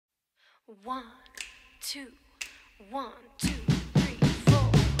1, 2, 1, 2, 3,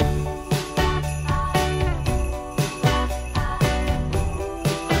 4.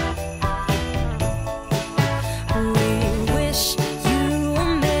 We wish you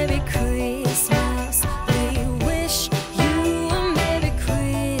a Merry Christmas. We wish you a Merry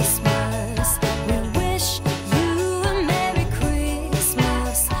Christmas. We wish you a Merry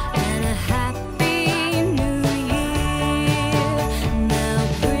Christmas and a Happy New Year. Now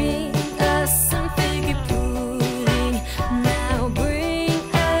bring us some figgy pudding. Now bring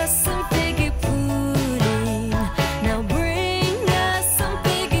us some figgy pudding. Now bring us some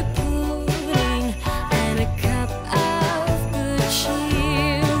figgy pudding and a cup of good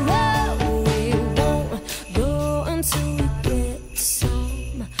cheer. Oh, we won't go until we get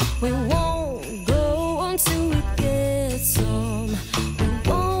some. We won't go until we get some. We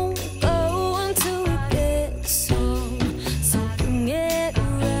won't go until we get some. So bring it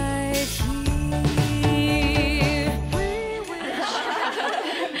right here.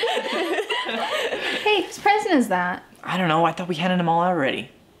 Hey, whose present is that? I don't know, I thought we handed them all out already.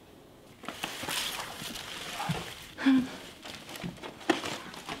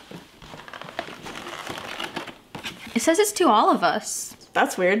 It says it's to all of us.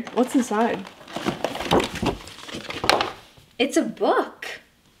 That's weird. What's inside? It's a book.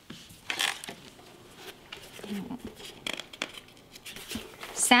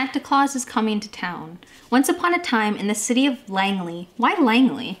 Santa Claus is coming to town. Once upon a time in the city of Langley. Why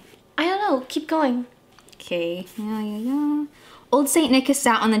Langley? I don't know. Keep going. Okay, yeah. Old Saint Nick is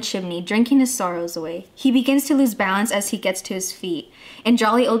sat on the chimney, drinking his sorrows away. He begins to lose balance as he gets to his feet, and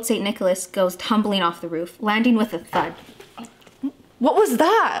jolly old Saint Nicholas goes tumbling off the roof, landing with a thud. What was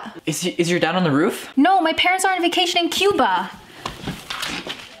that? Is your dad on the roof? No, my parents are on vacation in Cuba.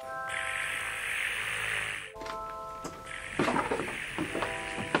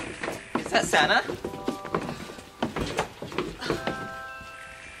 Is that Santa?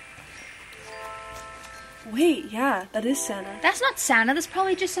 Wait, yeah, that is Santa. That's not Santa, that's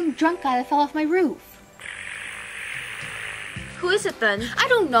probably just some drunk guy that fell off my roof. Who is it then? I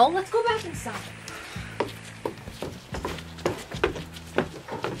don't know, let's go back inside.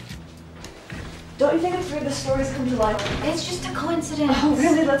 Don't you think it's weird the stories come to life? It's just a coincidence. Oh,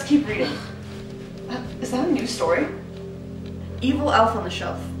 really? Let's keep reading. Is that a new story? Evil elf on the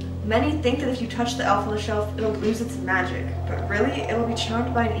shelf. Many think that if you touch the elf on the shelf, it'll lose its magic, but really, it'll be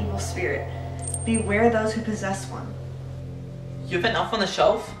charmed by an evil spirit. Beware those who possess one. You have an elf on the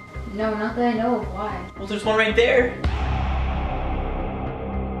shelf? No, not that I know of. Why? Well, there's one right there.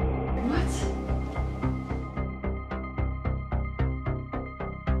 What?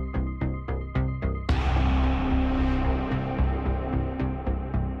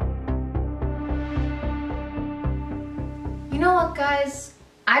 You know what, guys?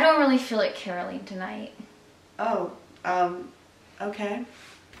 I don't really feel like caroling tonight. Oh, okay.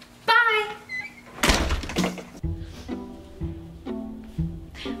 Bye!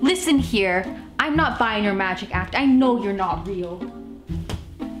 Listen here, I'm not buying your magic act. I know you're not real.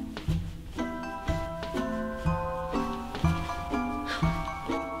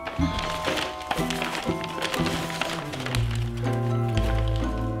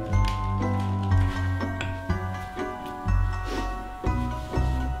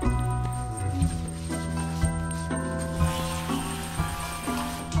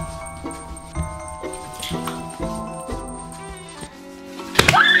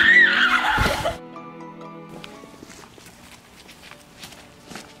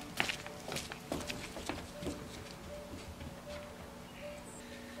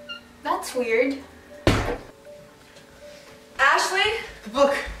 That's weird. Ashley? The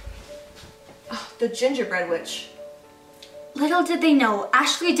book. Oh, the Gingerbread Witch. Little did they know,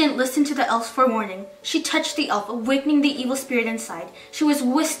 Ashley didn't listen to the elf's forewarning. She touched the elf, awakening the evil spirit inside. She was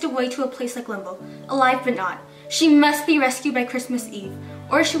whisked away to a place like Limbo, alive but not. She must be rescued by Christmas Eve,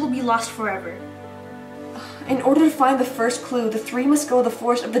 or she will be lost forever. In order to find the first clue, the three must go to the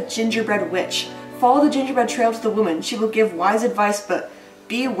forest of the Gingerbread Witch. Follow the gingerbread trail to the woman. She will give wise advice, but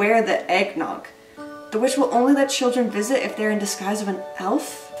beware the eggnog. The witch will only let children visit if they're in disguise of an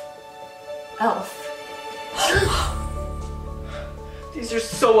elf? Elf. These are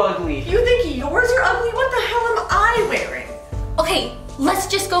so ugly. You think yours are ugly? What the hell am I wearing? Okay, let's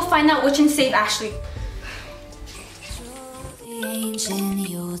just go find that witch and save Ashley. The ancient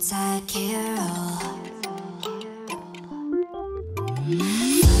Yuletide carol.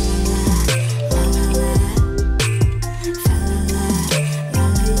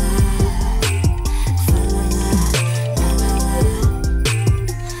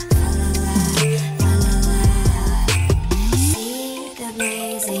 See the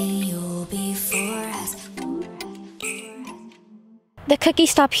blazing Yule go before us. The cookies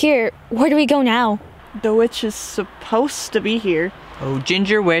stop here. Where do we go now? The witch is supposed to be here. Oh,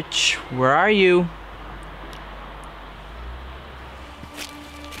 Ginger Witch, where are you?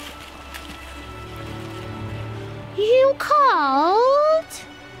 You called?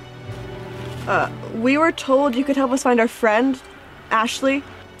 We were told you could help us find our friend, Ashley.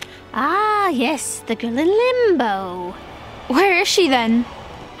 Ah, yes, the girl in limbo. Where is she then?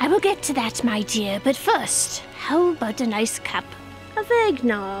 I will get to that, my dear, but first, how about a nice cup of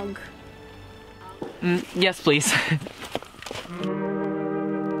eggnog? Yes, please.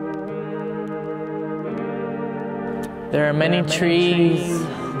 There are many trees.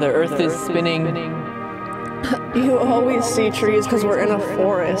 The earth is spinning. You always see trees because we're in a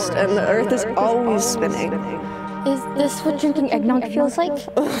forest, and the earth is always spinning. Is this what drinking eggnog feels like?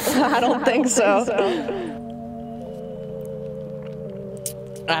 I don't think so.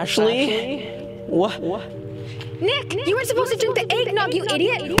 Ashley? What? Nick, you were supposed to drink the eggnog, you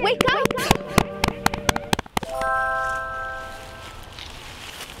idiot! Wake up!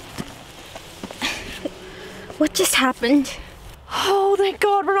 What just happened? Oh, thank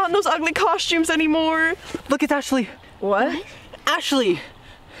God we're not in those ugly costumes anymore. Look, it's Ashley. What? Ashley!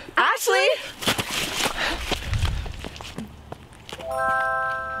 Ashley?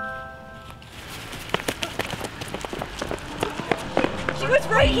 She was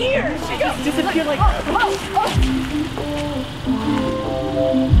right here. She just disappeared like.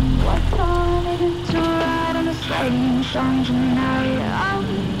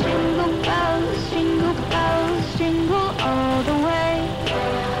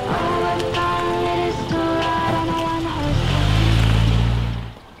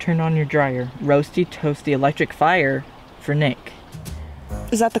 Turn on your dryer. Roasty, toasty, electric fire for Nick.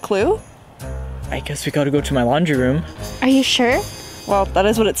 Is that the clue? I guess we gotta go to my laundry room. Are you sure? Well, that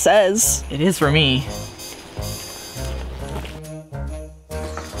is what it says. It is for me.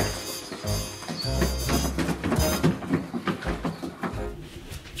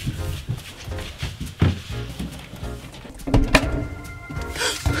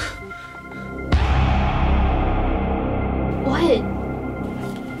 What?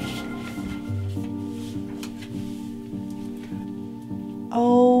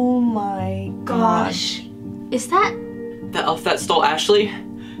 Oh my gosh. Is that? The elf that stole Ashley?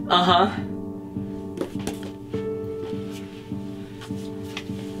 Uh-huh.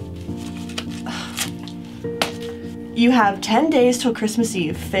 You have 10 days till Christmas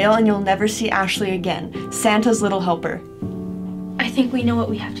Eve. Fail and you'll never see Ashley again. Santa's little helper. I think we know what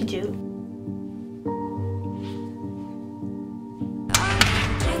we have to do.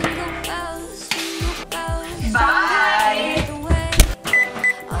 Bye!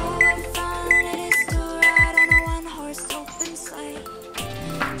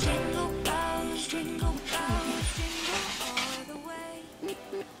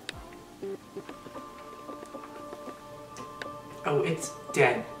 Oh, it's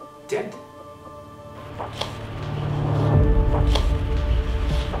dead. Dead.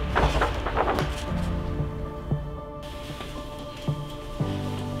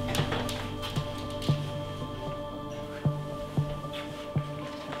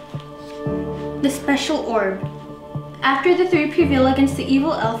 The special orb. After the three prevail against the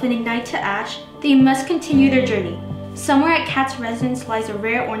evil elf and ignite to ash, they must continue their journey. Somewhere at Kat's residence lies a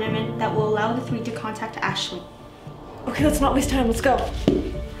rare ornament that will allow the three to contact Ashley. Okay, let's not waste time. Let's go. I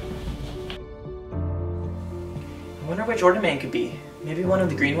wonder which ornament it could be. Maybe one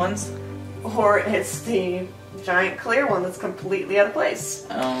of the green ones? Or it's the giant clear one that's completely out of place.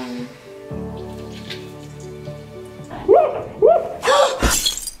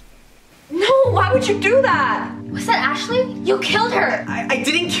 No, why would you do that? Was that Ashley? You killed her! I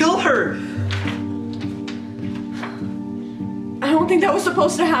didn't kill her! I don't think that was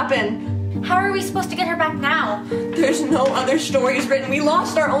supposed to happen. How are we supposed to get her back now? There's no other stories written. We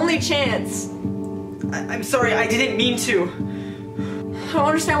lost our only chance. I'm sorry, I didn't mean to. I don't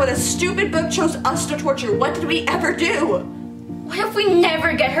understand why the stupid book chose us to torture. What did we ever do? What if we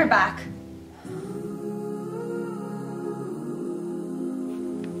never get her back?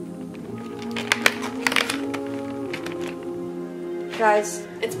 Guys,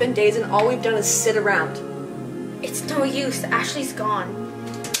 it's been days and all we've done is sit around. It's no use. Ashley's gone.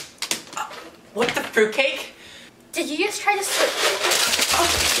 What, the fruitcake? Did you just try to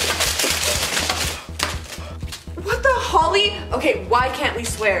What the Holly? Okay, why can't we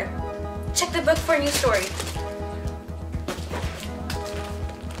swear? check the book for a new story?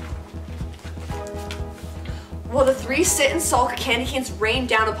 While the three sit and sulk, candy canes rain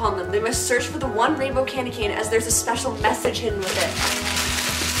down upon them. They must search for the one rainbow candy cane as there's a special message hidden with it.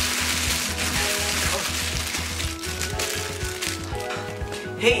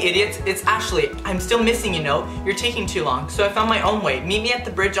 Hey idiots, it's Ashley. I'm still missing, you know. You're taking too long, so I found my own way. Meet me at the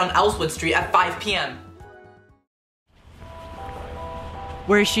bridge on Ellswood Street at 5 p.m.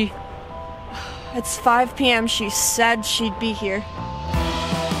 Where is she? It's 5 p.m. She said she'd be here.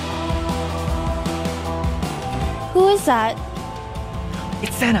 Who is that?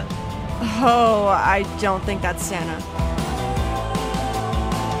 It's Santa. Oh, I don't think that's Santa.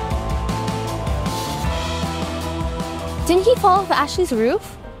 Didn't he fall off Ashley's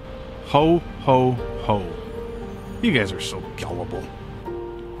roof? Ho, ho, ho. You guys are so gullible.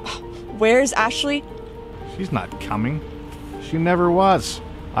 Where's Ashley? She's not coming. She never was.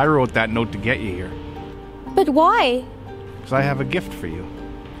 I wrote that note to get you here. But why? Because I have a gift for you.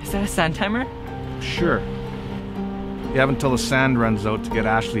 Is that a sand timer? Sure. You have until the sand runs out to get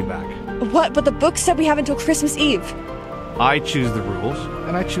Ashley back. What? But the book said we have until Christmas Eve. I choose the rules,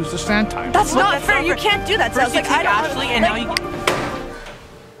 and I choose the sand timer. That's not fair. You can't do that. First Sounds you like take I don't. Ashley, and now you...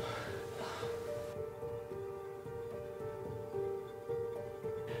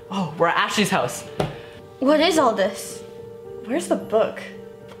 Oh, we're at Ashley's house. What is all this? Where's the book?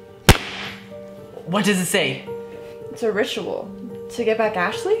 What does it say? It's a ritual to get back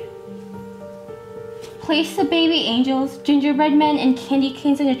Ashley. Place the baby angels, gingerbread men, and candy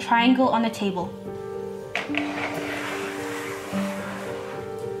canes in a triangle on the table.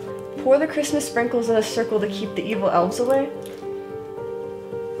 Pour the Christmas sprinkles in a circle to keep the evil elves away.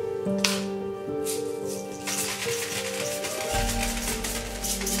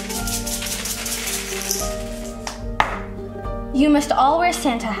 You must all wear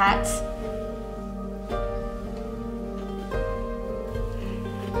Santa hats.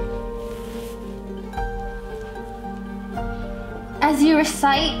 As you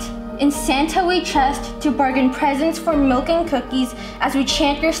recite, "In Santa we trust," to bargain presents for milk and cookies as we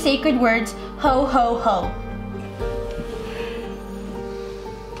chant your sacred words, ho ho ho.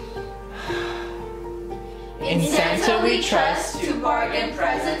 In Santa we trust, to bargain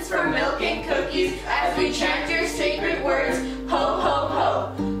presents for milk and cookies as we chant your sacred words, ho ho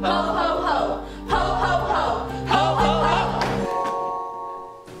ho, ho ho ho, ho ho ho, ho ho ho.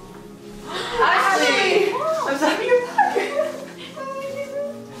 Ashley! I'm sorry, you're back.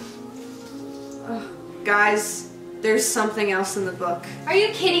 Guys, there's something else in the book. Are you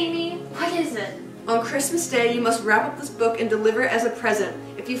kidding me? What is it? On Christmas Day, you must wrap up this book and deliver it as a present.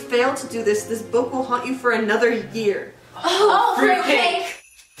 If you fail to do this, this book will haunt you for another year. Oh, fruitcake!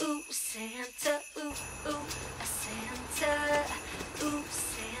 Ooh, Santa, ooh, ooh, a Santa. Ooh,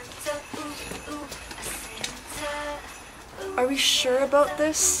 Santa, ooh, ooh, a Santa. Are we sure about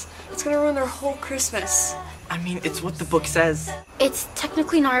this? It's gonna ruin their whole Christmas. I mean, it's what the book says. It's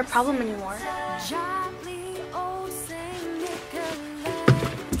technically not our problem anymore. Jolly old Saint Nicholas,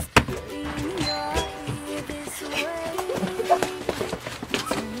 lean your ear this way.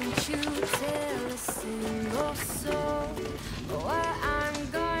 Don't you tell a single soul what I'm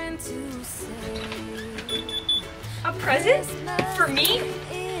going to say. A present? For me?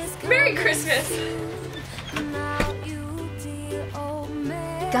 Merry Christmas! Now you dear old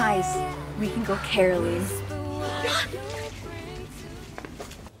man. Guys, we can go caroling.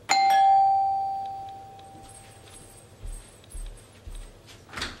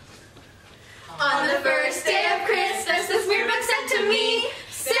 On the first day of Christmas, this weird book sent to me,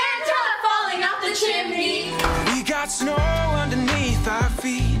 Santa falling off the chimney. We got snow underneath our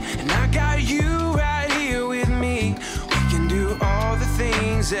feet, and I got you right here with me. We can do all the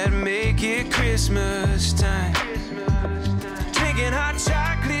things that make it Christmas time.